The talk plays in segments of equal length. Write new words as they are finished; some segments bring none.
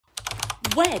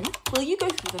When will you go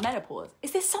through the menopause?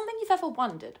 Is this something you've ever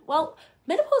wondered? Well,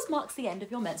 menopause marks the end of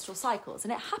your menstrual cycles,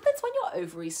 and it happens when your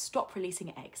ovaries stop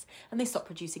releasing eggs and they stop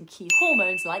producing key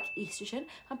hormones like estrogen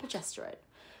and progesterone.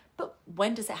 But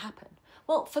when does it happen?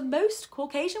 Well, for most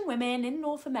Caucasian women in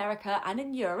North America and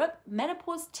in Europe,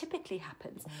 menopause typically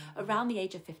happens around the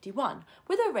age of 51,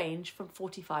 with a range from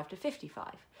 45 to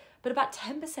 55. But about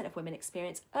 10% of women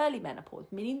experience early menopause,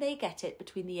 meaning they get it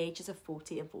between the ages of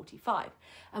 40 and 45.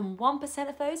 And 1%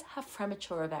 of those have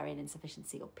premature ovarian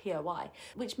insufficiency, or POI,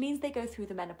 which means they go through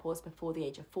the menopause before the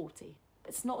age of 40.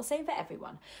 It's not the same for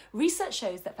everyone. Research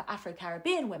shows that for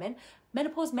Afro-Caribbean women,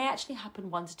 menopause may actually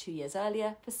happen 1 to 2 years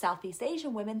earlier. For Southeast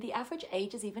Asian women, the average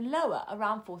age is even lower,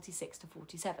 around 46 to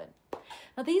 47.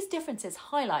 Now, these differences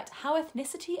highlight how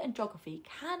ethnicity and geography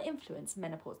can influence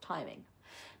menopause timing.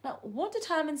 Now, what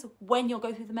determines when you'll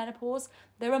go through the menopause?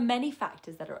 There are many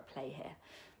factors that are at play here.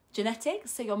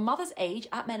 Genetics, so your mother's age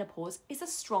at menopause, is a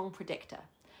strong predictor.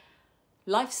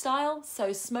 Lifestyle,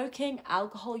 so smoking,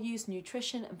 alcohol use,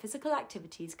 nutrition, and physical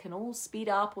activities can all speed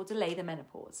up or delay the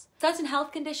menopause. Certain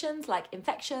health conditions like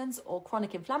infections or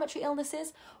chronic inflammatory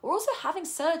illnesses, or also having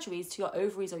surgeries to your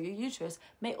ovaries or your uterus,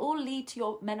 may all lead to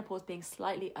your menopause being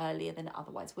slightly earlier than it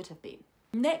otherwise would have been.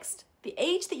 Next, the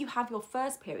age that you have your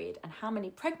first period and how many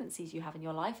pregnancies you have in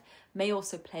your life may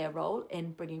also play a role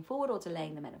in bringing forward or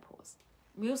delaying the menopause.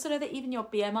 We also know that even your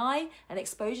BMI and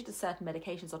exposure to certain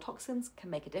medications or toxins can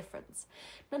make a difference.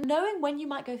 Now, knowing when you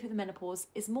might go through the menopause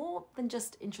is more than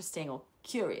just interesting or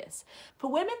curious.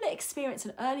 For women that experience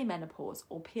an early menopause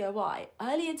or POI,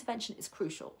 early intervention is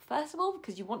crucial. First of all,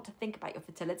 because you want to think about your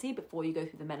fertility before you go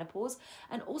through the menopause,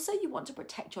 and also you want to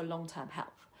protect your long-term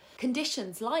health.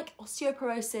 Conditions like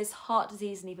osteoporosis, heart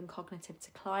disease, and even cognitive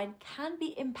decline can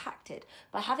be impacted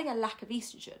by having a lack of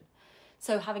estrogen.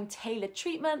 So having tailored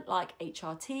treatment like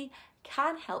HRT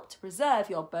can help to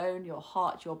preserve your bone, your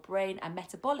heart, your brain, and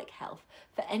metabolic health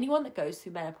for anyone that goes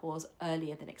through menopause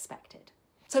earlier than expected.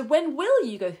 So when will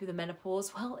you go through the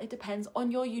menopause? Well, it depends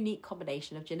on your unique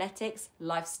combination of genetics,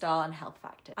 lifestyle, and health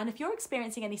factors. And if you're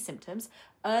experiencing any symptoms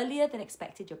earlier than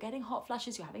expected, you're getting hot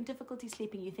flushes, you're having difficulty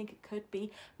sleeping, you think it could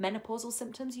be menopausal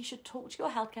symptoms, you should talk to your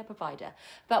healthcare provider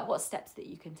about what steps that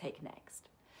you can take next.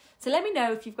 So let me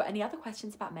know if you've got any other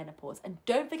questions about menopause, and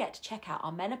don't forget to check out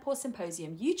our Menopause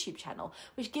Symposium YouTube channel,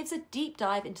 which gives a deep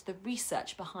dive into the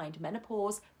research behind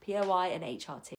menopause, POI, and HRT.